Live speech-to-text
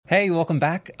Hey, welcome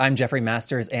back. I'm Jeffrey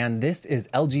Masters, and this is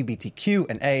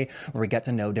LGBTQ&A, where we get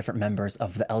to know different members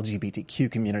of the LGBTQ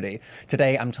community.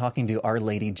 Today, I'm talking to Our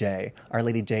Lady J. Our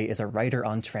Lady J is a writer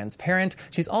on Transparent.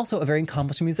 She's also a very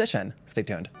accomplished musician. Stay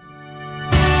tuned.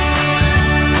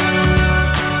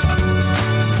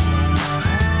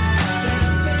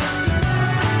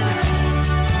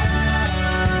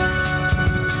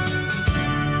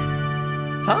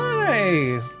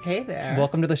 Hi. Hey there.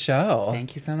 Welcome to the show.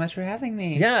 Thank you so much for having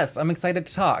me. Yes, I'm excited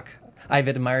to talk. I've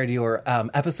admired your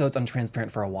episodes on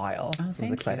Transparent for a while. Oh, so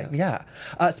it's exciting. you. Yeah.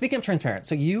 Speaking of Transparent,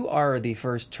 so you are the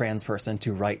first trans person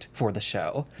to write for the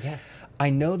show. Yes. I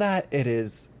know that it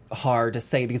is hard to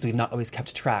say because we've not always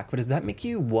kept track, but does that make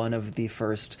you one of the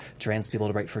first trans people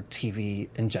to write for TV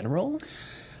in general?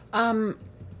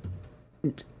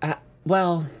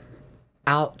 Well,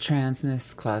 out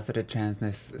transness, closeted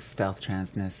transness, stealth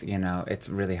transness, it's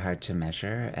really hard to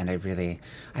measure. And I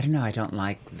don't know, I don't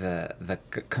like the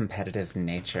competitive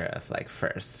nature of like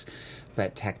first.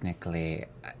 But technically,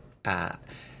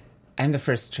 I'm the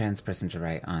first trans person to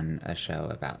write on a show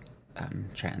about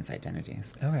trans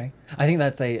identities. Okay. I think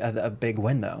that's a big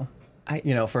win, though.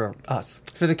 For us.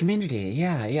 For the community,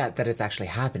 yeah, that it's actually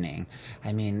happening.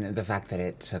 I mean, the fact that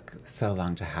it took so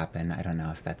long to happen, I don't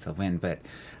know if that's a win, but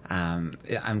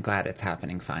I'm glad it's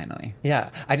happening finally. Yeah,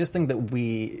 I just think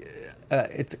that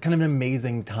it's kind of an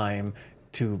amazing time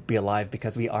to be alive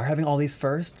because we are having all these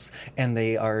firsts and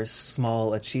they are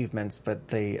small achievements, but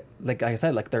they, like I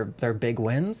said, like they're big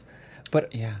wins.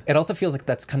 But yeah, it also feels like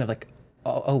that's kind of like,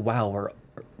 oh wow,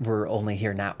 we're only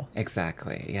here now.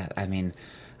 Exactly, yeah. I mean,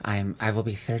 I will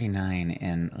be 39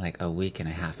 in like a week and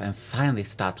a half. I finally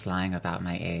stopped lying about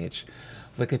my age.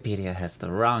 Wikipedia has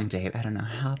the wrong date. I don't know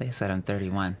how they said I'm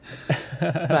 31.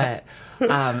 But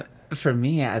for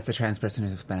me, as a trans person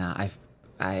who's been out,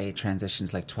 I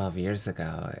transitioned like 12 years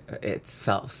ago. It's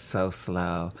felt so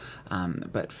slow.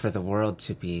 But for the world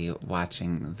to be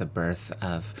watching the birth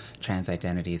of trans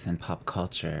identities in pop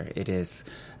culture, it is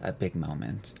a big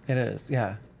moment. It is,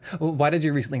 yeah. Well, why did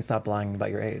you recently stop lying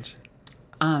about your age?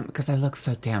 Because I look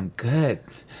so damn good.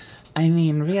 I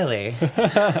mean, really.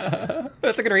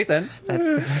 That's a good reason. That's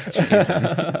the best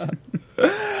reason.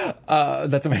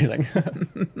 That's amazing.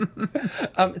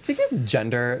 Speaking of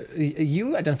gender,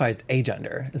 you identify as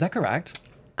agender. Is that correct?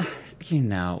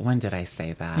 When did I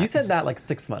say that? You said that like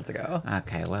 6 months ago.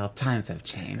 Okay, well, times have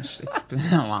changed. It's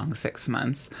been a long 6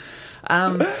 months.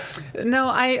 No,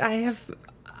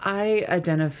 I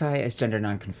identify as gender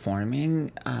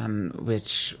nonconforming,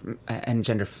 and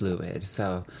gender fluid.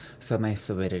 So my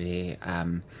fluidity,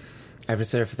 I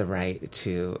reserve the right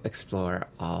to explore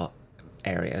all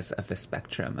areas of the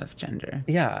spectrum of gender.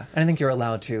 Yeah, and I think you're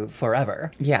allowed to forever.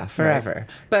 Yeah, forever. Right?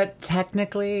 But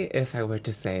technically, if I were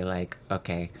to say like,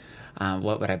 okay,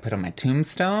 what would I put on my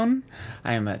tombstone?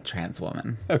 I am a trans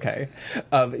woman. Okay.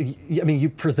 I mean, you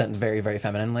present very, very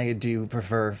femininely. Do you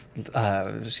prefer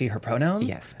she, her pronouns?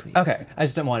 Yes, please. Okay. I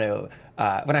just didn't want to...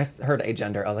 when I heard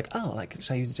agender, I was like, oh, like,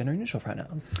 should I use gender-neutral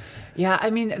pronouns? Yeah, I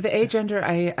mean, the agender,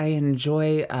 I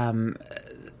enjoy...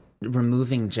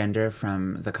 removing gender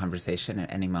from the conversation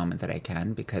at any moment that I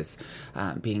can, because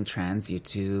being trans, you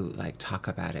do like talk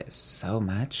about it so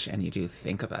much and you do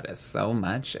think about it so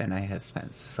much, and I have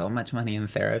spent so much money in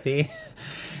therapy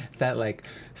that like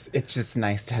it's just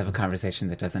nice to have a conversation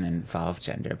that doesn't involve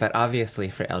gender. But obviously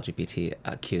for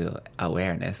LGBTQ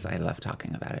awareness, I love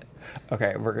talking about it.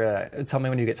 Okay, we're gonna tell me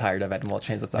when you get tired of it and we'll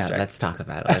change the subject. No, let's talk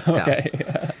about it. Let's go.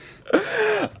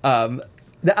 Okay.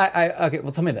 Okay,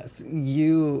 well, tell me this.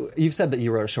 You've said that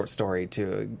you wrote a short story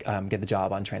to get the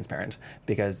job on Transparent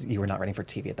because you were not writing for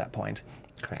TV at that point.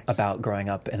 Correct. About growing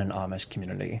up in an Amish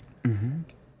community. Mm-hmm.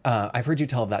 I've heard you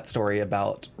tell that story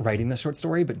about writing the short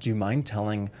story, but do you mind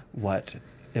telling what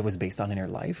it was based on in your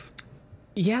life?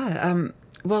 Yeah,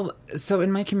 well, so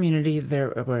in my community,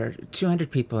 there were 200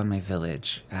 people in my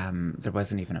village. There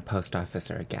wasn't even a post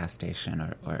office or a gas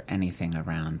station or anything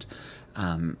around.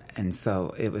 And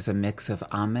so it was a mix of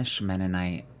Amish,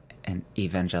 Mennonite, and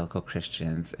evangelical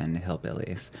Christians and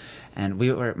hillbillies. And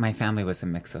my family was a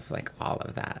mix of like all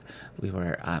of that. We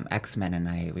were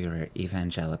ex-Mennonite, we were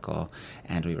evangelical,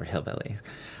 and we were hillbillies.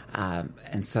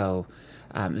 And so...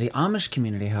 the Amish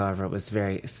community, however, was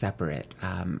very separate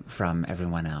from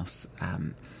everyone else.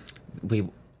 We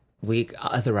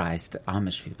otherized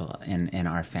Amish people in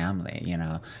our family.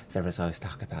 There was always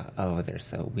talk about, oh, they're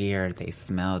so weird, they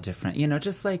smell different.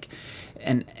 Just like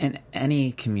in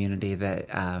any community that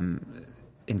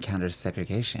encounters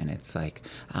segregation, it's like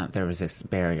there was this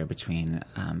barrier between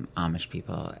Amish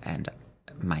people and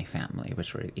my family,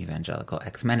 which were evangelical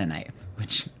ex-Mennonite,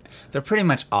 which they're pretty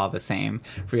much all the same,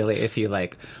 really, if you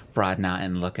like broaden out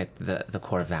and look at the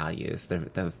core values.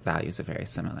 The values are very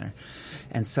similar.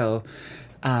 And so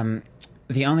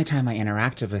the only time I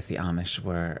interacted with the Amish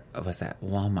was at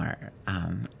Walmart,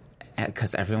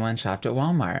 because everyone shopped at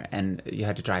Walmart, and you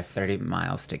had to drive 30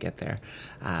 miles to get there.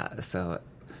 So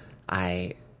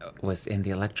I was in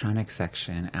the electronics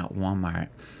section at Walmart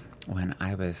when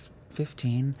I was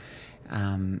 15,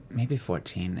 maybe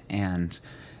 14, and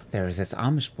there was this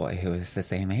Amish boy who was the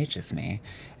same age as me,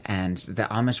 and the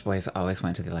Amish boys always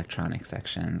went to the electronics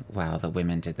section while the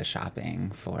women did the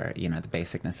shopping for, the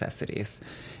basic necessities.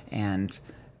 And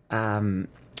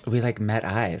we like met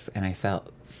eyes, and I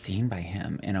felt seen by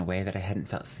him in a way that I hadn't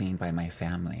felt seen by my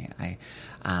family.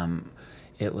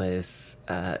 It was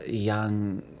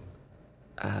young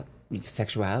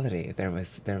sexuality. There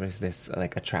was this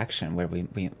like attraction where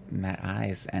we met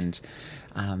eyes, and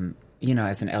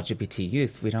as an LGBT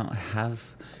youth, we don't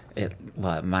have it.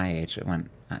 Well, at my age,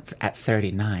 at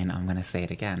 39. I'm going to say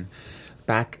it again.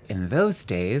 Back in those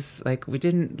days, like we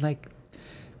didn't like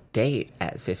date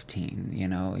at 15.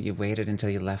 You waited until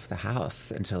you left the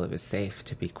house until it was safe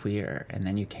to be queer, and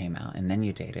then you came out, and then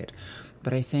you dated.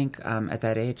 But I think at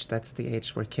that age, that's the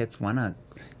age where kids want to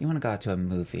go out to a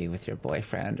movie with your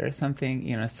boyfriend or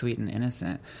something, sweet and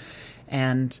innocent.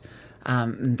 And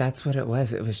that's what it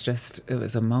was. It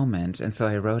was a moment. And so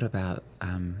I wrote about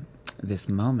this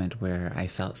moment where I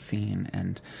felt seen,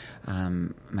 and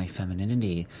my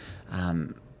femininity.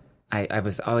 I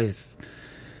was always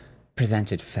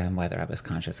presented femme, whether I was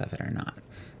conscious of it or not.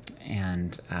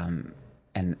 And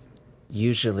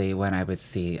usually when I would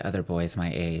see other boys my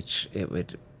age, it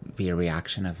would be a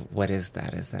reaction of, what is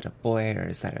that? Is that a boy or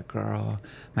is that a girl?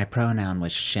 My pronoun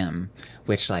was shim,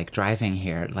 which like driving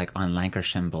here, like on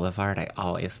Lancashire Boulevard, I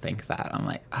always think that. I'm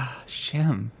like,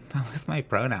 shim, that was my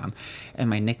pronoun. And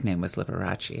my nickname was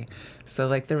Liberace. So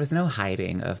like there was no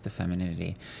hiding of the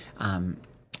femininity.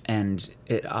 And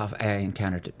I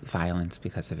encountered violence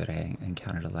because of it. I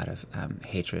encountered a lot of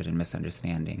hatred and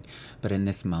misunderstanding. But in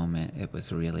this moment, it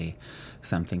was really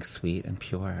something sweet and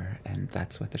pure, and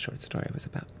that's what the short story was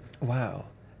about. Wow.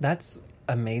 That's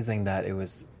amazing that it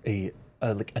was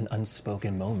like an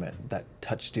unspoken moment that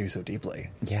touched you so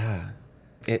deeply. Yeah.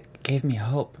 It gave me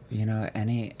hope.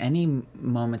 Any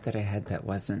moment that I had that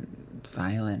wasn't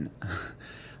violent,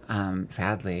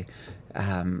 sadly,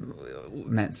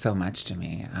 meant so much to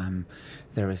me.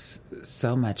 There was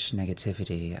so much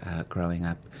negativity growing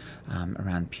up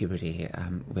around puberty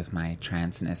with my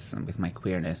transness and with my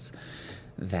queerness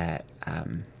that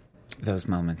those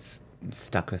moments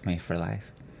stuck with me for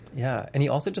life. Yeah, and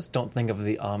you also just don't think of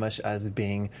the Amish as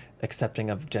being accepting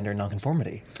of gender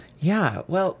nonconformity. Yeah,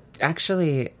 well,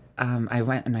 actually, I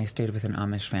went and I stayed with an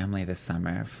Amish family this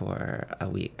summer for a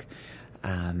week.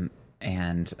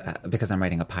 And because I'm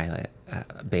writing a pilot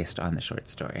based on the short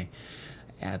story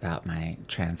about my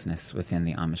transness within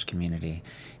the Amish community.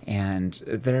 And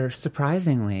they're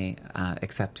surprisingly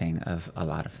accepting of a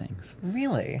lot of things.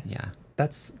 Really? Yeah.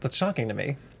 That's shocking to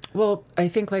me. Well, I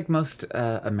think like most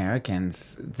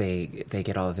Americans, they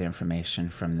get all of the information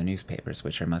from the newspapers,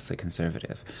 which are mostly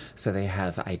conservative. So they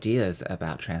have ideas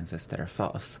about transes that are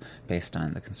false based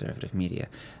on the conservative media.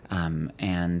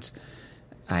 And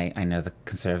I know the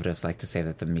conservatives like to say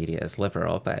that the media is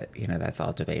liberal, but, that's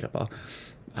all debatable.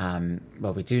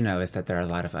 What we do know is that there are a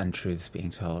lot of untruths being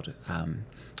told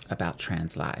about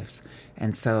trans lives.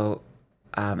 And so,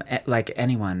 like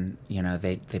anyone,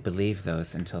 they believe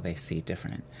those until they see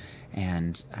different.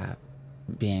 And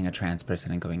being a trans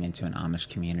person and going into an Amish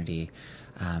community,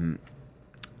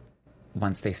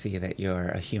 once they see that you're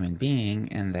a human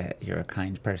being and that you're a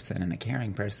kind person and a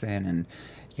caring person and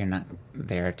you're not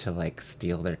there to like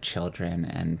steal their children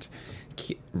and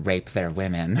rape their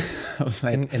women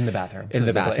like, in the bathroom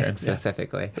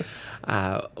specifically.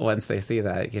 Once they see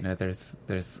that,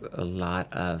 there's a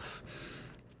lot of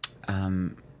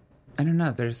I don't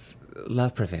know,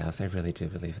 love prevails. I really do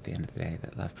believe at the end of the day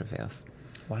that love prevails.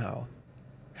 Wow.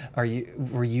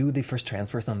 Were you the first trans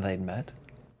person that they'd met?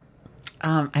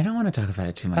 I don't want to talk about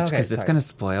it too much because it's going to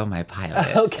spoil my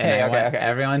pilot. Okay. I want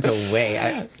everyone to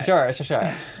wait. Sure. I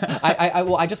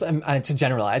just to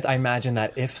generalize, I imagine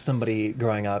that if somebody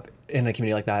growing up in a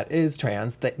community like that is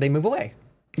trans, they move away.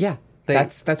 Yeah.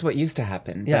 That's what used to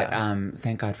happen. Yeah. But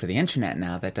thank God for the internet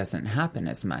now, that doesn't happen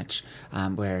as much,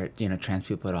 where, trans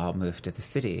people would all move to the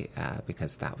city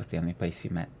because that was the only place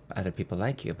you met other people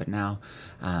like you. But now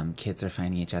kids are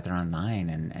finding each other online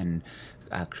and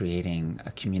creating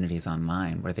communities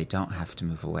online where they don't have to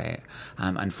move away.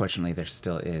 Unfortunately, there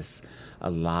still is a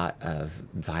lot of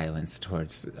violence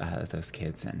towards those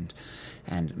kids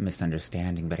and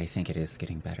misunderstanding, but I think it is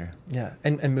getting better. Yeah,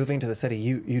 and moving to the city,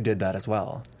 you did that as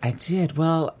well. I did.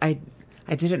 Well, I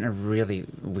did it in a really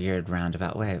weird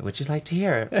roundabout way. Would you like to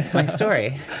hear my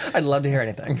story? I'd love to hear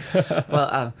anything.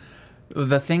 Well,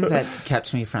 the thing that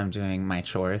kept me from doing my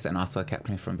chores and also kept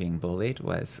me from being bullied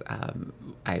was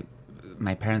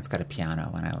my parents got a piano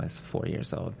when I was 4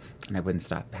 years old, and I wouldn't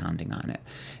stop pounding on it.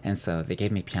 And so they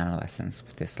gave me piano lessons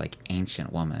with this like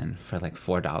ancient woman for like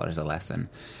 $4 a lesson.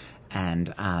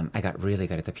 And I got really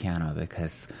good at the piano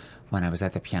because when I was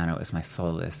at the piano, it was my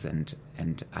solace, and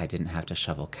I didn't have to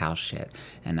shovel cow shit,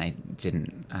 and I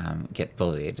didn't get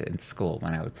bullied in school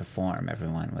when I would perform.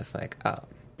 Everyone was like, oh,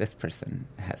 this person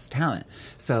has talent.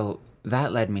 So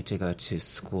that led me to go to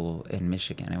school in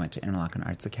Michigan. I went to Interlochen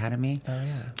Arts Academy,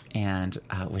 and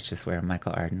which is where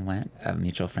Michael Arden went, a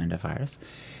mutual friend of ours.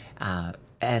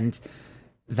 And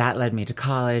that led me to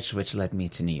college, which led me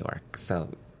to New York.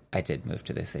 So I did move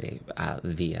to the city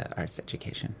via arts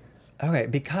education. Okay,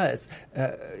 because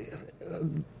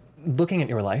looking at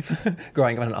your life,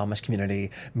 growing up in an Amish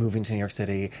community, moving to New York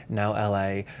City, now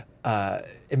LA,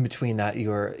 in between that,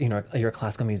 you're a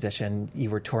classical musician. You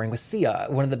were touring with Sia,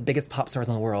 one of the biggest pop stars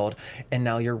in the world, and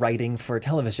now you're writing for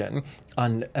television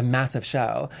on a massive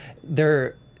show.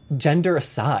 Gender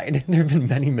aside, there have been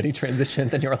many, many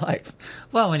transitions in your life.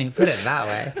 Well, when you put it that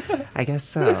way, I guess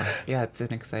so. Yeah, it's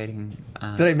an exciting...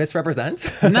 Did I misrepresent?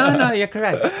 No, you're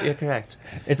correct. You're correct.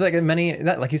 It's like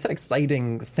like you said,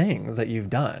 exciting things that you've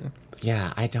done.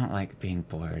 Yeah, I don't like being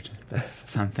bored. That's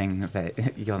something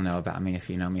that you'll know about me if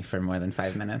you know me for more than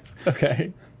 5 minutes.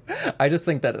 Okay. I just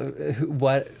think that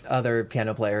what other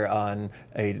piano player on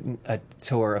a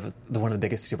tour of one of the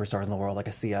biggest superstars in the world, like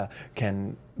a Sia,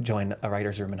 can join a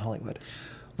writer's room in Hollywood?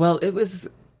 Well, it was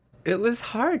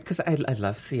hard because I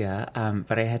love Sia,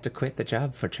 but I had to quit the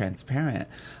job for Transparent.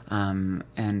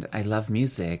 And I love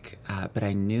music, but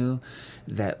I knew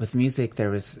that with music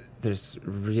there's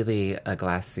really a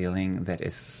glass ceiling that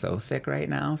is so thick right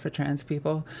now for trans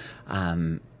people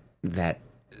that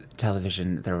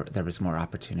television, there was more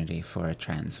opportunity for a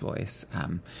trans voice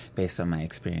based on my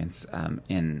experience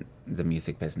in the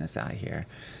music business out here.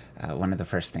 One of the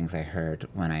first things I heard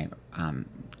when I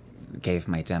gave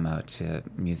my demo to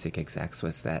music execs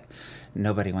was that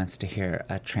nobody wants to hear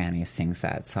a tranny sing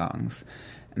sad songs.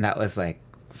 And that was like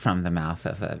from the mouth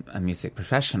of a music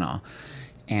professional.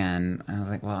 And I was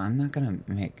like, well, I'm not going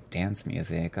to make dance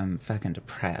music. I'm fucking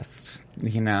depressed.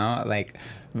 Like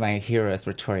my heroes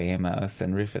were Tori Amos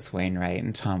and Rufus Wainwright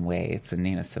and Tom Waits and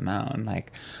Nina Simone.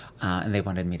 And they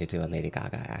wanted me to do a Lady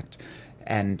Gaga act.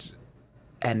 And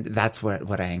that's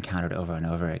what I encountered over and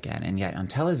over again. And yet on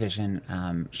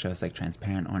television, shows like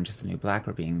Transparent, Orange is the New Black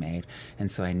were being made. And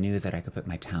so I knew that I could put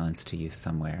my talents to use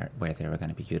somewhere where they were going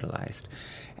to be utilized.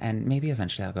 And maybe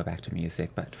eventually I'll go back to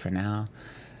music. But for now...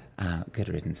 good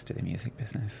riddance to the music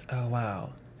business. Oh,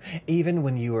 wow. Even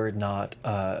when you were not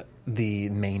the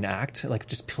main act, like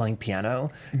just playing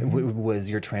piano, was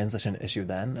your transition issue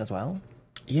then as well?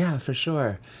 Yeah, for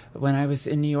sure. When I was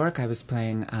in New York, I was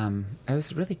playing, I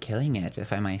was really killing it,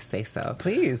 if I might say so.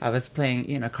 Please. I was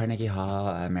playing, Carnegie Hall,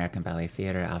 American Ballet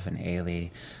Theater, Alvin Ailey,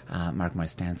 Mark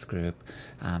Morris Dance Group.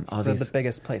 The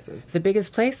biggest places. The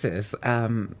biggest places.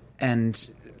 And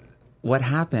what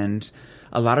happened,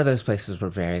 a lot of those places were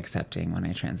very accepting when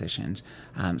I transitioned.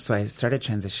 So I started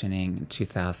transitioning in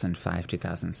 2005,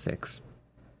 2006.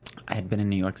 I had been in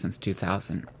New York since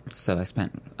 2000. So I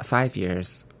spent 5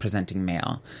 years presenting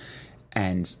male.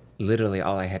 And literally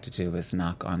all I had to do was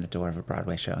knock on the door of a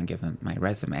Broadway show and give them my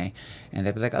resume. And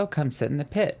they'd be like, oh, come sit in the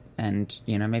pit and,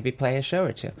 maybe play a show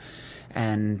or two.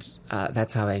 And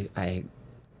that's how I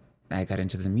got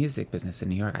into the music business in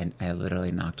New York. I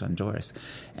literally knocked on doors.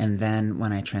 And then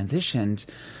when I transitioned,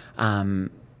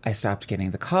 I stopped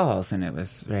getting the calls, and it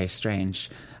was very strange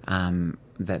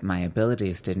that my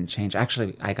abilities didn't change.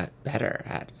 Actually, I got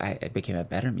better I became a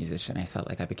better musician. I felt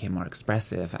like I became more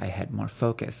expressive. I had more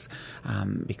focus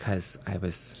because I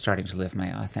was starting to live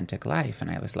my authentic life, and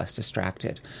I was less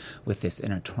distracted with this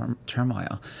inner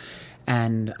turmoil.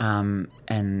 And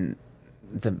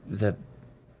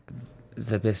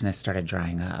the business started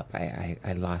drying up.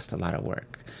 I lost a lot of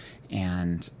work,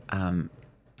 and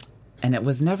it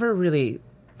was never really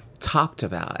talked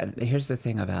about. Here's the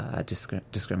thing about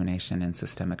discrimination and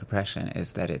systemic oppression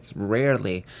is that it's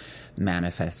rarely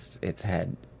manifests its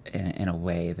head in a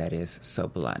way that is so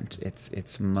blunt.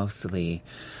 It's mostly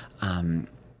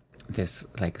this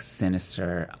like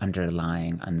sinister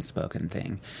underlying unspoken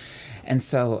thing, and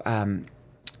so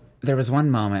there was one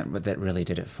moment that really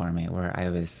did it for me, where I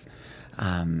was,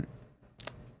 I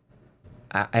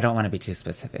don't want to be too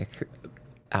specific.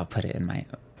 I'll put it in my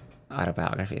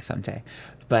autobiography someday.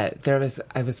 But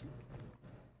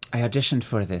I auditioned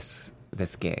for this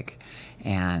gig,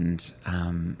 and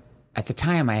at the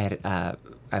time I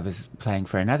was playing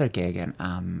for another gig, and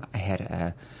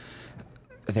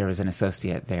there was an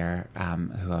associate there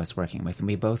who I was working with, and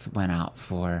we both went out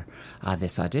for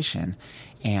this audition,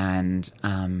 and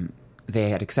they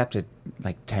had accepted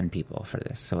like 10 people for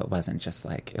this, so it wasn't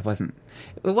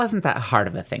that hard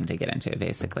of a thing to get into,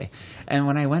 basically. And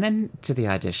when I went into the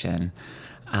audition,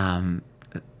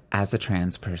 as a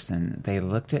trans person, they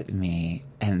looked at me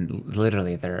and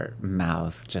literally their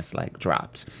mouths just like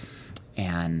dropped.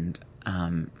 And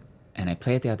I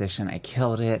played the audition, I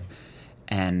killed it,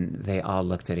 and they all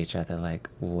looked at each other like,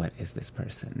 what is this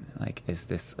person? Like, is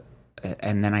this...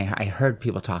 And then I heard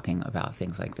people talking about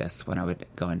things like this when I would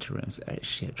go into rooms. Is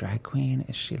she a drag queen?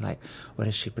 Is she like, what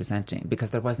is she presenting? Because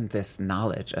there wasn't this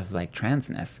knowledge of like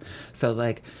transness. So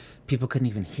like people couldn't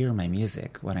even hear my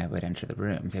music when I would enter the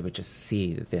room. They would just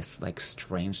see this like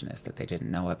strangeness that they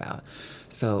didn't know about.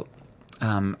 So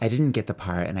I didn't get the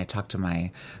part, and I talked to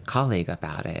my colleague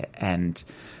about it, and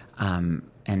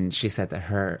she said that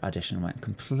her audition went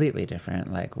completely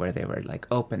different, like where they were like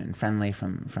open and friendly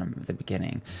from the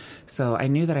beginning. So I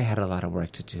knew that I had a lot of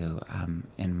work to do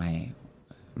in my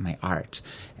art,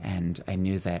 and I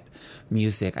knew that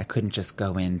music, I couldn't just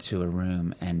go into a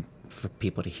room and for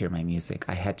people to hear my music.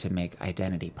 I had to make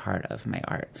identity part of my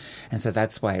art. And so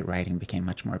that's why writing became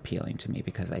much more appealing to me,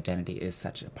 because identity is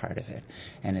such a part of it.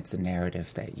 And it's a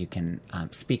narrative that you can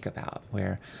speak about,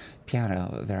 where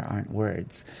piano, there aren't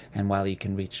words. And while you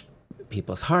can reach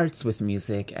people's hearts with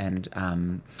music and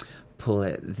pull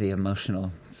at the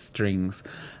emotional strings,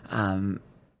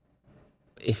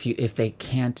 if they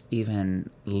can't even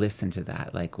listen to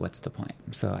that, like, what's the point?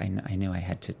 So I knew I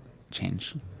had to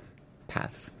change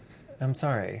paths. I'm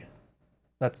sorry.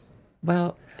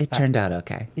 Well, it turned out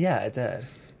okay. Yeah, it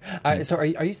did. So are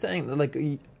you saying, like,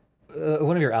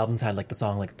 one of your albums had, like, the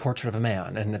song, like, Portrait of a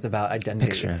Man, and it's about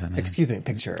identity. Picture of a Man. Excuse me,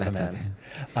 Picture of a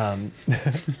Man. Okay.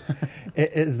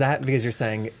 Is that because you're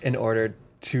saying in order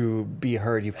to be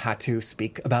heard, you had to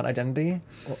speak about identity?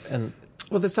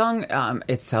 Well, the song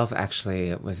itself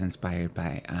actually was inspired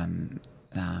by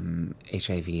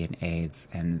HIV and AIDS,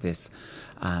 and this...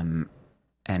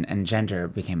 And gender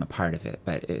became a part of it,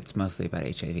 but it's mostly about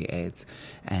HIV/AIDS,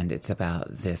 and it's about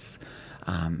this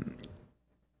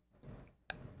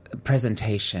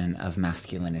presentation of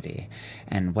masculinity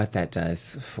and what that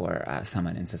does for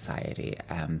someone in society.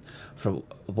 For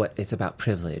what it's about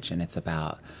privilege, and it's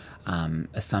about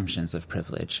assumptions of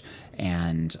privilege,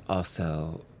 and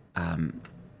also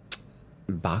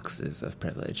boxes of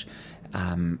privilege,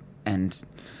 and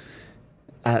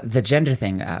the gender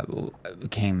thing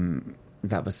came.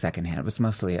 That was secondhand. It was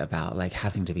mostly about like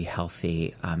having to be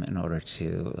healthy in order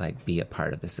to like be a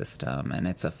part of the system, and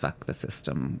it's a fuck the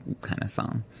system kind of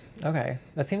song. Okay,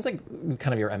 that seems like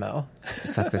kind of your MO.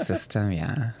 Fuck the system,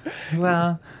 yeah.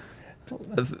 Well,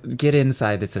 get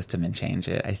inside the system and change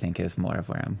it, I think, is more of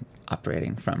where I'm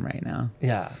operating from right now.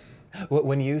 Yeah.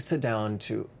 When you sat down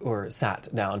to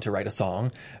write a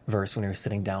song versus when you're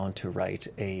sitting down to write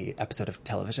a episode of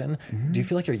television, do you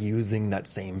feel like you're using that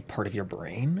same part of your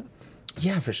brain?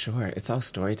 Yeah, for sure. It's all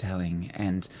storytelling,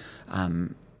 and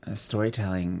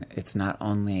storytelling, it's not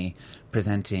only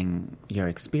presenting your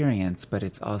experience, but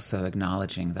it's also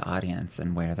acknowledging the audience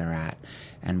and where they're at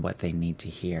and what they need to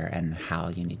hear and how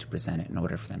you need to present it in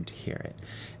order for them to hear it.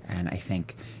 And I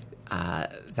think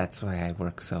that's why I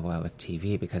work so well with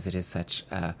TV, because it is such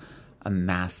a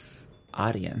mass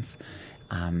audience.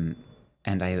 And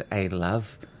I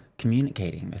love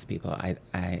communicating with people.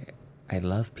 I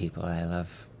love people. I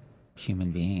love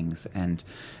human beings, and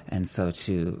so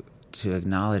to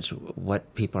acknowledge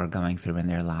what people are going through in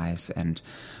their lives and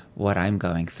what I'm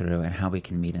going through, and how we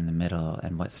can meet in the middle,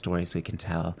 and what stories we can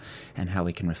tell, and how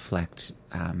we can reflect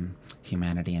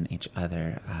humanity in each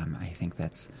other. I think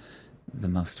that's the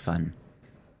most fun.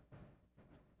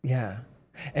 Yeah.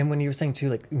 And when you were saying too,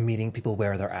 like meeting people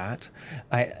where they're at,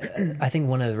 I think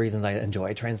one of the reasons I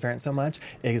enjoy Transparent so much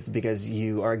is because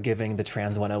you are giving the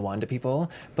Trans 101 to people,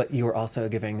 but you are also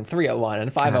giving 301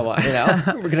 and 501, you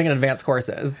know? We're getting advanced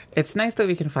courses. It's nice that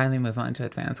we can finally move on to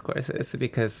advanced courses,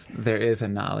 because there is a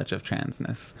knowledge of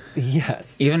transness.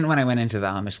 Yes. Even when I went into the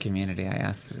Amish community, I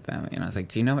asked them, I was like,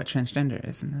 do you know what transgender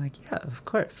is? And they're like, yeah, of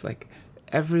course. Like,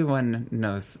 everyone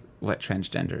knows what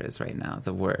transgender is right now,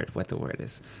 what the word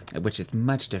is, which is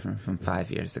much different from 5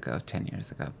 years ago, 10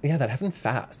 years ago. Yeah, that happened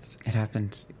fast. It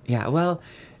happened. Yeah, well,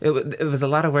 it was a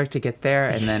lot of work to get there,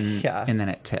 and then and then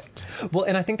it tipped. Well,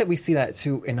 and I think that we see that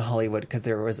too in Hollywood, because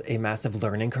there was a massive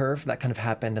learning curve that kind of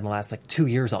happened in the last 2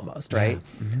 years almost, right?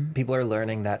 Yeah. Mm-hmm. People are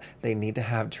learning that they need to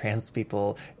have trans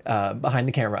people behind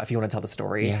the camera if you want to tell the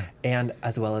story, and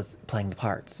as well as playing the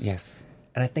parts. Yes.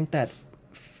 And I think that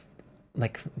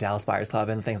Dallas Buyers Club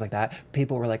and things like that,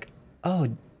 people were like, oh,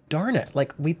 darn it.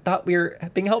 We thought we were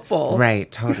being helpful. Right,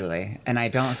 totally. And I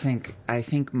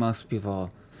think most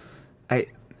people, I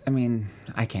mean,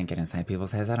 I can't get inside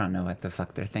people's heads. I don't know what the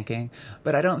fuck they're thinking.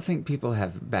 But I don't think people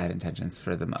have bad intentions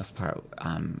for the most part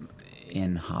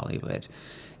in Hollywood.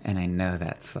 And I know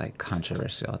that's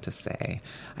controversial to say.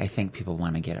 I think people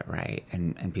want to get it right,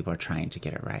 and people are trying to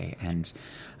get it right, and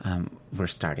we're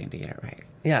starting to get it right.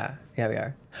 Yeah, we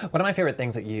are. One of my favorite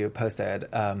things that you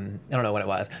posted, I don't know when it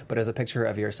was, but it was a picture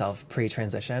of yourself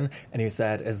pre-transition, and you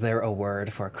said, "Is there a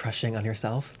word for crushing on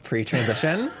yourself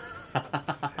pre-transition?"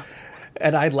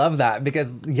 And I love that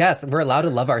because, yes, we're allowed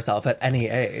to love ourselves at any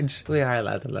age. We are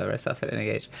allowed to love ourselves at any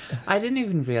age. I didn't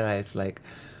even realize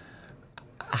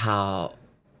how...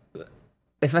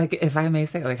 If I may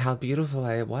say, how beautiful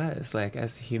I was,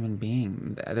 as a human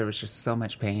being. There was just so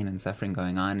much pain and suffering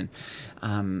going on,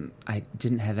 and I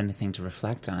didn't have anything to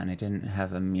reflect on. I didn't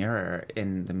have a mirror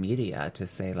in the media to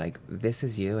say, this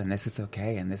is you, and this is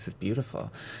okay, and this is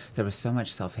beautiful. There was so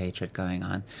much self-hatred going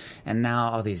on. And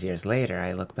now, all these years later,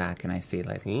 I look back and I see,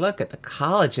 look at the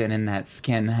collagen in that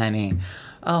skin, honey.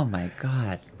 Oh, my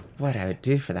God. What I would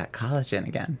do for that collagen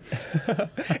again.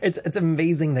 It's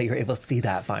amazing that you're able to see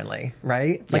that finally,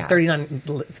 right? Yeah.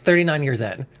 39 years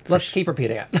in. Let's keep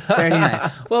repeating it.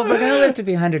 39. Well, we're going to live to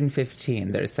be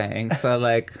 115, they're saying. So,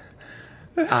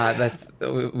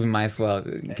 we might as well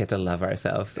get to love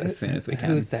ourselves as soon as we can.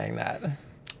 Who's saying that?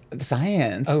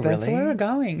 Science. Oh, really? That's where we're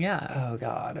going, yeah. Oh,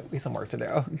 God. We have some work to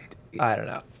do. I don't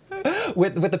know.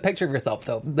 With the picture of yourself,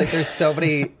 though, there's so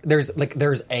many, there's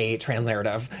a trans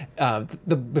narrative,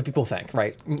 the people think,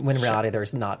 right? When in reality,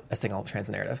 there's not a single trans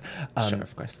narrative. Sure,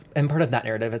 of course. And part of that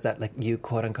narrative is that, you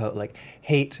quote unquote,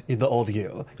 hate the old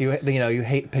you. You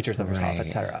hate pictures of yourself, Right.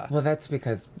 etc. Well, that's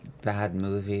because bad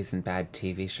movies and bad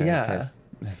TV shows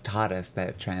have taught us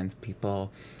that trans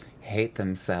people hate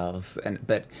themselves,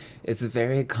 but it's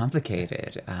very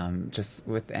complicated. Just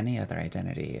with any other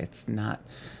identity, it's not.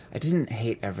 I didn't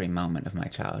hate every moment of my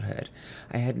childhood.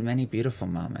 I had many beautiful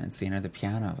moments. The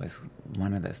piano was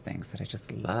one of those things that I just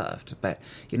loved. But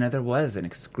there was an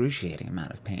excruciating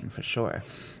amount of pain for sure.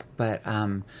 But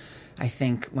I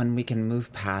think when we can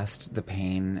move past the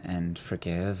pain and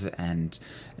forgive and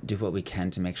do what we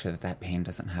can to make sure that pain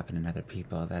doesn't happen in other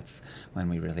people, that's when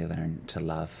we really learn to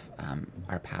love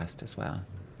our past as well.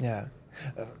 Yeah.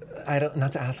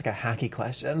 Not to ask a hacky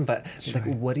question, but Sure.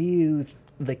 what do you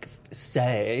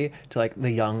say to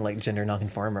the young gender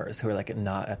nonconformers who are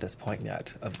not at this point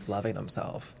yet of loving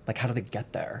themselves? How do they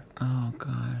get there? Oh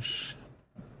gosh,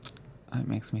 it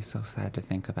makes me so sad to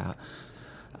think about.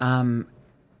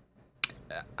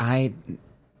 As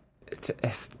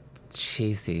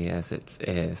cheesy as it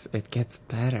is, it gets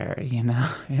better,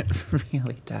 It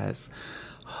really does.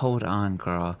 Hold on,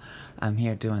 girl. I'm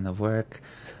here doing the work.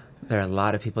 There are a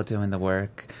lot of people doing the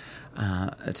work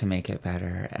to make it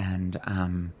better.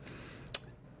 And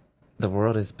the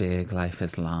world is big, life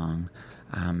is long.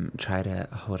 Try to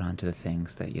hold on to the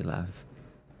things that you love.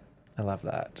 I love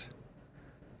that.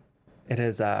 It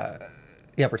is,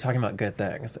 we're talking about good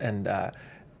things. And,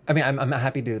 I'm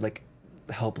happy to,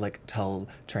 help, tell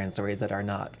trans stories that are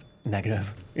not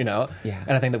negative, Yeah.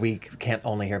 And I think that we can't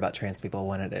only hear about trans people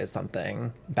when it is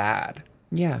something bad.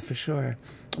 Yeah, for sure.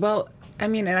 Well,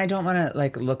 and I don't want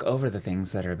to look over the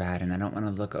things that are bad, and I don't want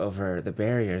to look over the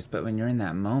barriers. But when you're in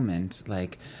that moment,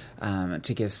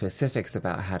 to give specifics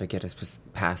about how to get us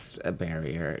past a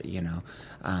barrier,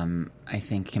 I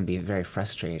think can be very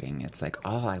frustrating. It's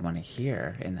all I want to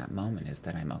hear in that moment is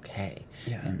that I'm okay,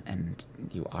 and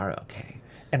you are okay.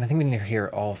 And I think we need to hear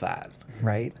all of that,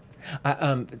 right?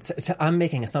 I'm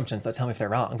making assumptions, so tell me if they're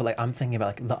wrong, but I'm thinking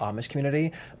about the Amish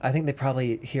community. I think they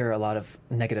probably hear a lot of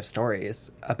negative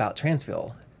stories about trans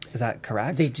people. Is that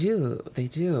correct? They do.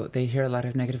 They hear a lot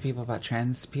of negative people about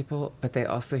trans people, but they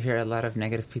also hear a lot of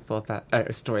negative people about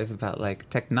stories about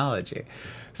technology.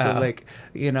 So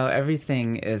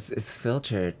everything is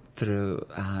filtered through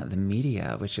the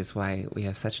media, which is why we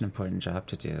have such an important job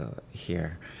to do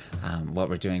here. What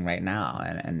we're doing right now,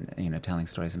 and telling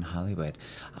stories in Hollywood,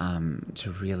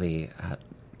 to really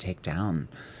take down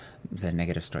the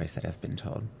negative stories that have been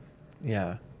told.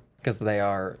 Yeah, because they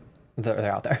are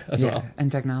they're out there as well.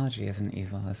 And technology isn't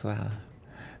evil as well.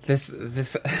 This,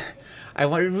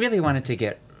 really wanted to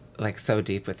get like so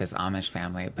deep with this Amish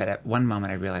family, but at one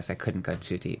moment I realized I couldn't go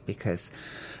too deep because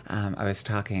I was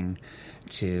talking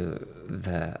to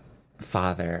the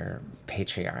father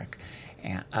patriarch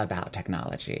about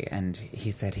technology, and he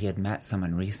said he had met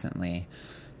someone recently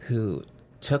who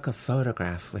took a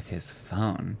photograph with his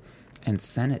phone and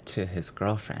sent it to his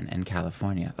girlfriend in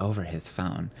California over his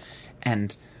phone,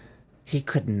 and he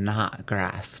could not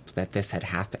grasp that this had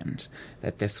happened,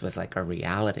 that this was like a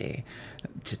reality,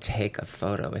 to take a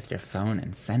photo with your phone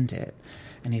and send it.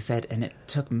 And he said, and it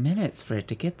took minutes for it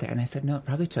to get there. And I said, no, it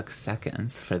probably took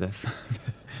seconds for the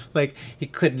like, he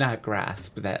could not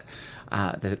grasp that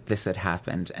that this had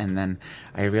happened. And then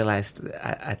I realized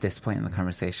at this point in the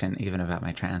conversation, even about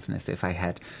my transness, if I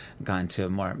had gone to a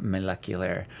more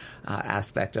molecular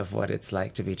aspect of what it's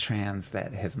like to be trans,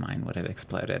 that his mind would have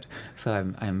exploded. So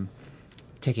I'm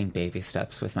taking baby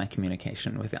steps with my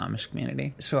communication with the Amish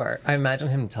community. Sure. I imagine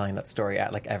him telling that story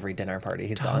at like every dinner party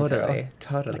he's gone to.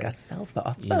 Totally. Like a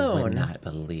phone. You would not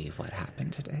believe what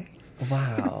happened today.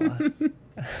 Wow.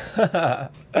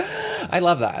 I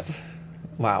love that.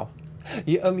 Wow.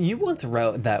 You once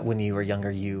wrote that when you were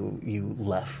younger, you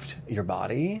left your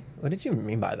body. What did you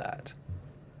mean by that?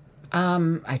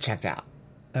 I checked out.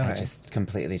 Okay. I just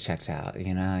completely checked out.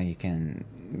 You know, you can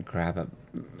grab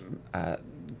a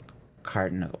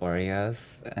carton of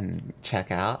Oreos and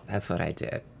check out. That's what I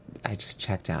did. I just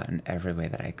checked out in every way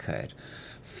that I could.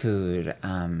 Food,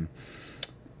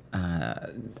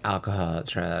 alcohol,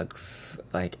 drugs,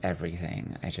 like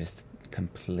everything. I just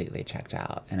completely checked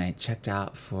out. And I checked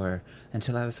out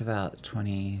until I was about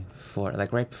 24,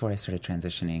 like right before I started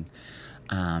transitioning.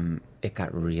 It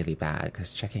got really bad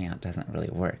because checking out doesn't really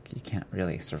work. You can't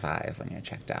really survive when you're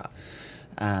checked out.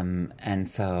 And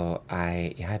so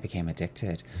I became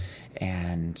addicted,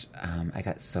 and I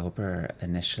got sober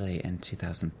initially in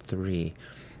 2003,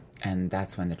 and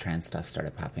that's when the trans stuff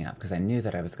started popping up, because I knew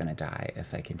that I was going to die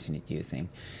if I continued using,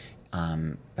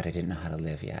 but I didn't know how to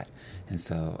live yet. And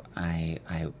so I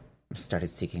started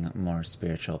seeking a more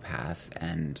spiritual path,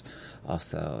 and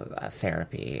also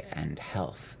therapy and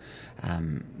health.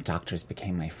 Doctors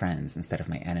became my friends instead of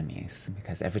my enemies,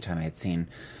 because every time I had seen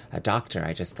a doctor,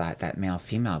 I just thought that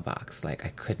male-female box, like I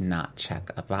could not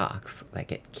check a box. Like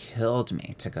it killed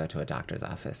me to go to a doctor's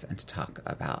office and to talk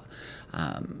about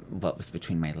what was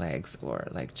between my legs, or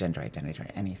like gender identity or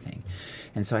anything.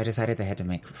 And so I decided I had to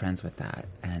make friends with that.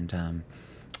 And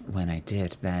when I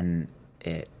did, then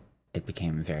it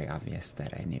became very obvious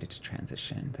that I needed to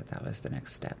transition, that was the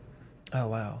next step. Oh,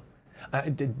 wow.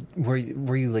 Were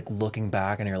you like looking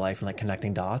back in your life and like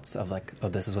connecting dots of like, oh,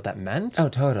 this is what that meant? Oh,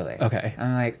 totally. Okay.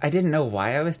 I'm like, I didn't know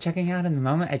why I was checking out in the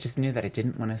moment. I just knew that I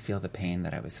didn't want to feel the pain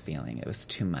that I was feeling. It was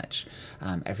too much.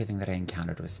 Everything that I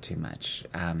encountered was too much.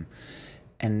 And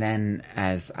then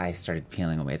as I started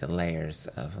peeling away the layers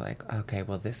of like, okay,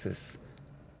 well, this is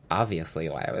obviously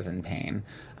why I was in pain.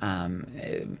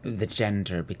 The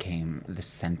gender became the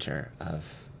center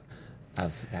of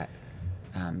that,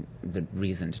 the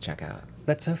reason to check out.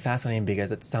 That's so fascinating,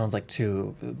 because it sounds like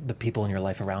too the people in your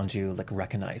life around you like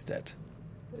recognized it.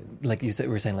 Like you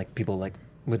were saying, like people like,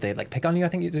 would they like pick on you? I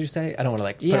think did you say? I don't want to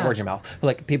like put words in your mouth, but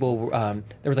like people, there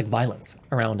was like violence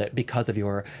around it because of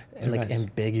your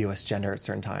ambiguous gender at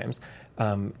certain times.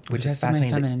 Which is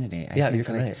fascinating. My femininity. I your think,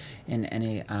 femininity. Like, in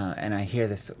any, and I hear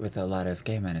this with a lot of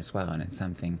gay men as well, and it's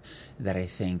something that I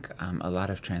think a lot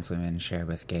of trans women share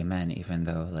with gay men, even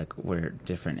though like we're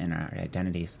different in our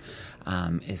identities,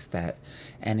 is that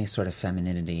any sort of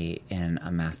femininity in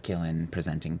a masculine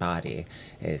presenting body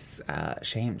is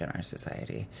shamed in our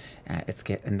society.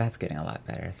 And that's getting a lot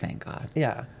better, thank God.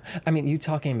 Yeah, I mean, you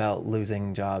talking about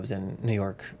losing jobs in New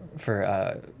York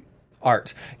for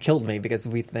art killed me, because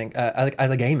we think,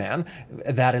 as a gay man,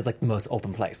 that is like the most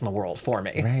open place in the world for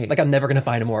me. Right. Like I'm never going to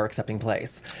find a more accepting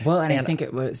place. Well, and I think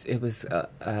it was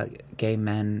gay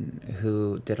men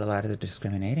who did a lot of the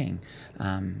discriminating.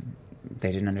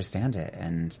 They didn't understand it,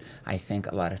 and I think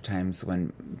a lot of times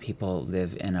when people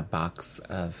live in a box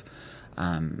of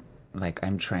like,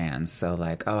 I'm trans, so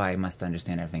like, oh, I must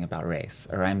understand everything about race,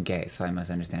 or I'm gay, so I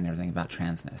must understand everything about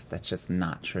transness. That's just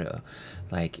not true.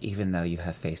 Like, even though you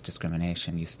have faced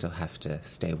discrimination, you still have to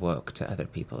stay woke to other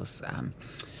people's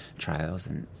trials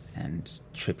and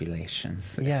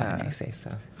tribulations, if I may say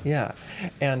so. Yeah,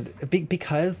 and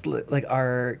because like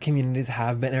our communities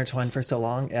have been intertwined for so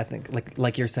long, I think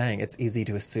like you're saying, it's easy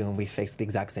to assume we face the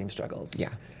exact same struggles.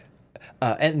 Yeah.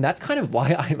 And that's kind of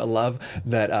why I love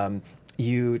that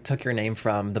you took your name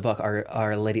from the book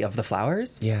Our Lady of the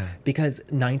Flowers. Yeah. Because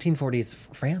 1940s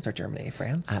France or Germany?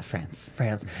 France?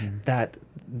 France. That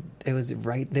it was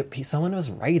that someone was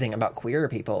writing about queer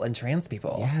people and trans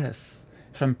people. Yes.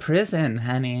 From prison,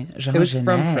 honey. It was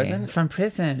from prison? From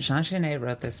prison. Jean Genet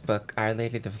wrote this book, Our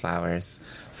Lady of the Flowers,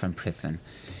 from prison.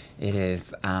 It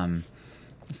is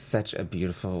such a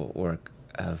beautiful work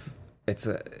of...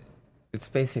 It's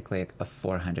basically a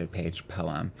 400-page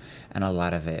poem, and a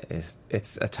lot of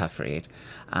it's a tough read.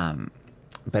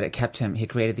 But it kept him... He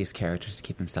created these characters to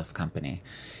keep himself company,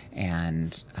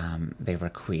 and they were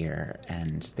queer,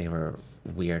 and they were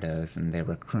weirdos, and they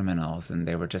were criminals, and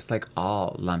they were just like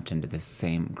all lumped into this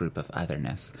same group of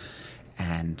otherness.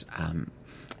 And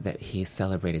that he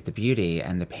celebrated the beauty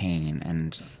and the pain,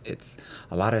 and it's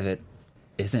a lot of it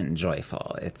isn't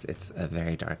joyful. It's a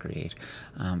very dark read.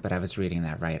 But I was reading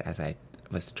that right as I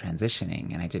was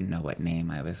transitioning, and I didn't know what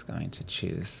name I was going to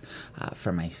choose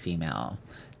for my female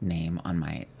name on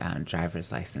my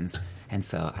driver's license. And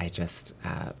so I just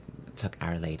took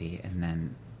Our Lady, and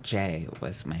then J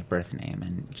was my birth name,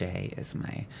 and J is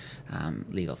my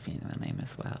legal female name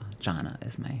as well. Jana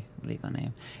is my legal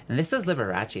name. And this is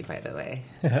Liberace, by the way.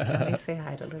 Can we say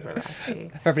hi to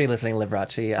Liberace? For everybody listening,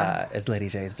 Liberace is Lady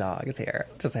J's dog, is here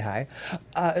to say hi.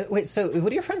 Wait, so what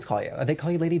do your friends call you? They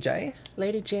call you Lady J?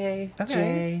 Lady J,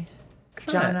 Okay.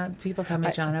 J, Jana. People call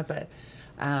me Jana, but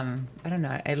I don't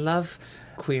know. I love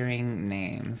queering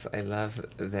names. I love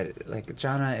that, like,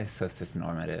 Jana is so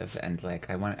cisnormative, and like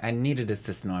I needed a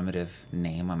cisnormative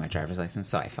name on my driver's license,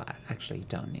 so I thought, actually, you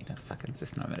don't need a fucking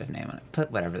cisnormative name on it. Put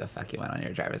whatever the fuck you want on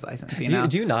your driver's license. You know?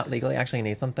 Do you not legally actually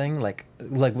need something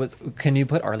can you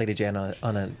put Our Lady J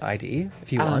on an ID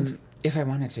if you want? If I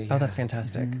wanted to. Yeah. Oh, that's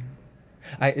fantastic.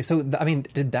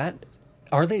 Did that?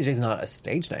 Our Lady J is not a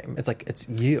stage name. It's like, it's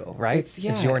you, right?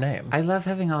 It's your name. I love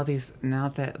having all these, now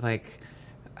that, like,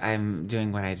 I'm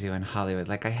doing what I do in Hollywood.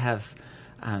 Like, I have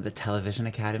the Television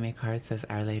Academy card says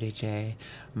Our Lady J.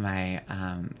 My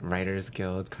Writers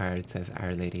Guild card says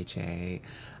Our Lady J.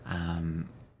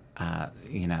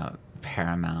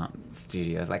 Paramount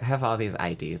Studios. Like, I have all these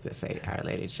IDs that say Our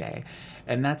Lady J.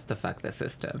 And that's the fuck the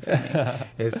system for me,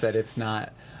 is that it's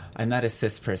not... I'm not a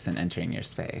cis person entering your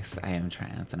space. I am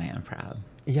trans, and I am proud.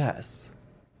 Yes.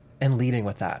 And leading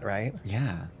with that, right?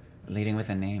 Yeah. Leading with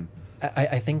a name.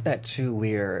 I think that, too,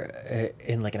 we're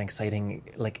in, like, an exciting,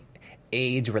 like,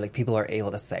 age where, like, people are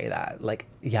able to say that. Like,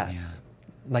 yes.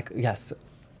 Yeah. Like, yes.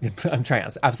 I'm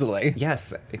trans. Absolutely.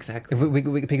 Yes, exactly.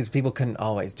 Because people couldn't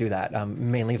always do that,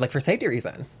 mainly, like, for safety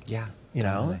reasons. Yeah. You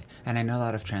know? Totally. And I know a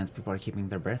lot of trans people are keeping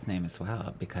their birth name as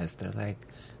well, because they're like,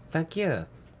 fuck you.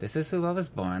 This is who I was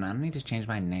born. I don't need to change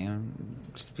my name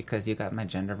just because you got my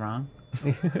gender wrong.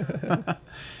 And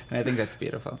I think that's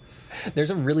beautiful. There's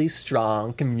a really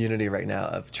strong community right now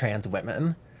of trans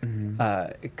women.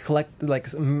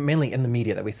 Mainly in the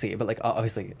media that we see, but, like,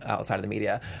 obviously outside of the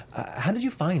media. How did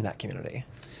you find that community?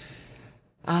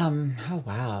 Oh,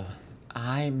 wow.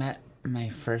 I met my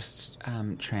first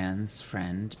trans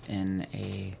friend in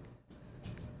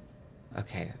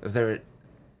there were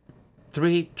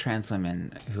 3 trans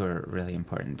women who are really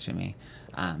important to me.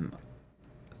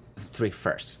 3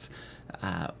 firsts.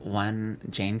 One,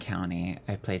 Jane County.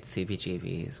 I played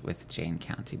CBGBs with Jane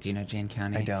County. Do you know Jane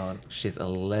County? I don't. She's a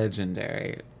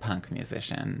legendary punk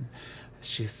musician.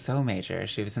 She's so major.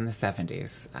 She was in the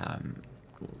 70s,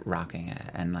 rocking it,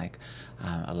 and, like,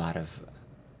 a lot of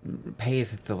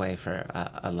paved the way for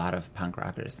a lot of punk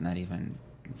rockers, not even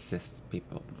cis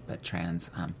people, but trans,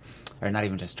 or not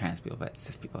even just trans people, but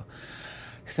cis people.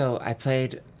 So I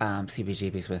played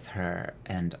CBGBs with her,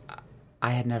 and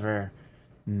I had never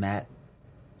met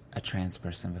a trans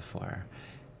person before,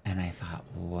 and I thought,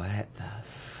 what the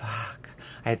fuck?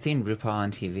 I had seen RuPaul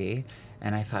on TV,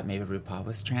 and I thought maybe RuPaul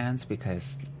was trans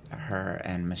because her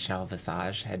and Michelle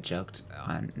Visage had joked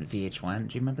on VH1.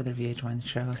 Do you remember their VH1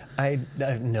 show? I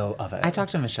know of it. I talk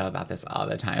to Michelle about this all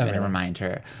the time, and remind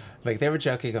her. Like, they were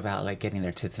joking about, like, getting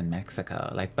their tits in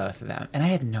Mexico, like, both of them. And I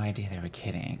had no idea they were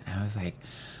kidding. I was like,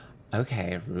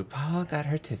 okay, RuPaul got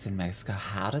her tits in Mexico.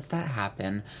 How does that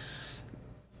happen?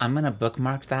 I'm going to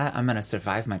bookmark that. I'm going to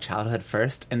survive my childhood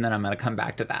first, and then I'm going to come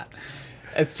back to that.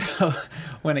 And so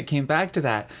when it came back to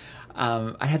that,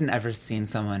 I hadn't ever seen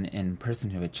someone in person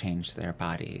who had changed their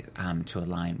body to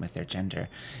align with their gender.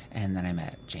 And then I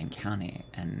met Jane County,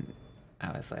 and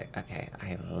I was like, okay,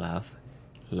 I love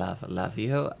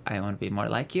you. I want to be more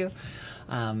like you.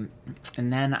 And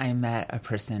then I met a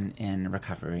person in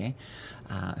recovery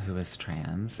who was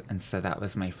trans. And so that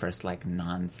was my first, like,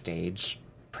 non-stage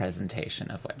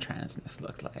presentation of what transness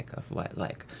looked like, of what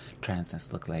like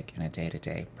transness looked like in a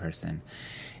day-to-day person.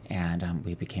 And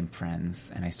we became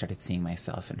friends, and I started seeing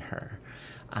myself in her.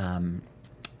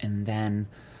 And then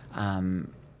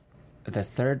the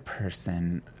third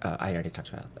person, I already talked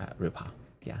about RuPaul.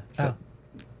 Yeah. So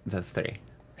those three.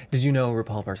 Did you know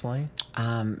RuPaul personally?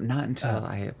 Not until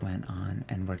I went on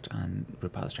and worked on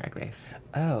RuPaul's Drag Race.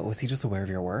 Oh, was he just aware of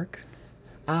your work?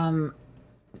 I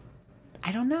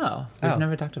don't know. We've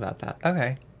never talked about that.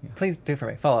 Okay. Yeah. Please do for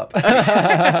me. Follow up.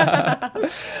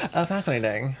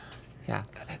 Fascinating. Yeah.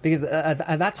 Because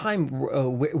at that time,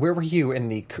 where were you in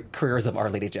the careers of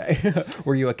Our Lady J?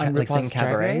 Were you like singing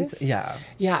cabarets? Yeah.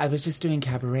 Yeah, I was just doing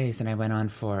cabarets, and I went on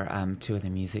for 2 of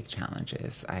the music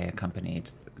challenges. I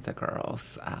accompanied the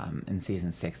girls in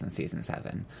season 6 and season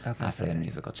 7 for the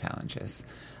musical challenges.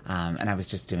 And I was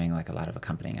just doing like a lot of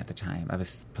accompanying at the time. I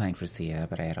was playing for Sia,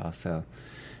 but I had also,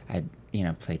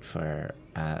 played for,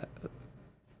 I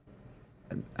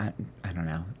don't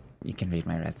know. You can read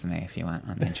my resume if you want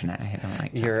on the internet. I don't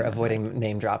like. You're avoiding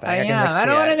name dropping. I am. I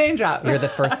don't want to name drop. You're the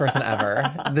first person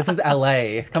ever. This is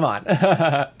LA. Come on.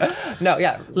 No,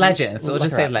 yeah. Legends. We'll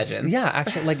just say legends. Yeah,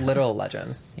 actually, like literal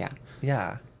legends. Yeah.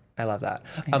 Yeah. I love that.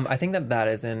 I think that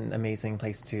is an amazing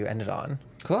place to end it on.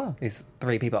 Cool. These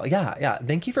 3 people. Yeah.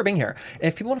 Thank you for being here.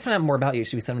 If people want to find out more about you,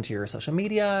 should we send them to your social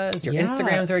medias? Your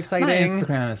Instagrams are exciting. My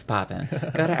Instagram is popping.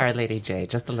 Go to Our Lady J,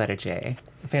 just the letter J.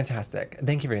 Fantastic.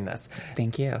 Thank you for doing this.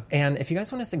 Thank you. And if you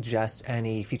guys want to suggest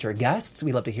any future guests,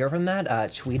 we'd love to hear from that.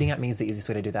 Tweeting at me is the easiest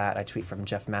way to do that. I tweet from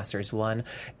Jeff Masters 1,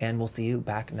 and we'll see you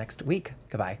back next week.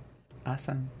 Goodbye.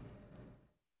 Awesome.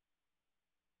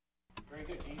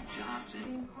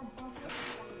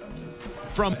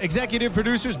 From executive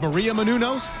producers Maria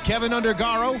Menounos, Kevin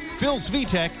Undergaro, Phil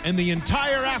Svitek, and the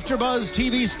entire AfterBuzz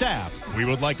TV staff, we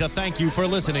would like to thank you for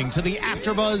listening to the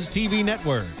AfterBuzz TV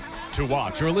network. To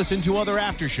watch or listen to other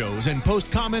after shows and post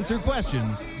comments or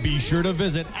questions, be sure to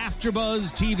visit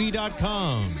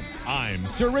AfterBuzzTV.com. I'm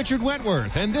Sir Richard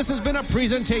Wentworth, and this has been a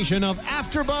presentation of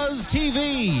AfterBuzz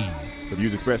TV. The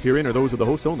views expressed herein are those of the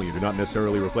hosts only and do not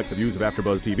necessarily reflect the views of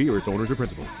AfterBuzz TV or its owners or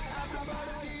principals.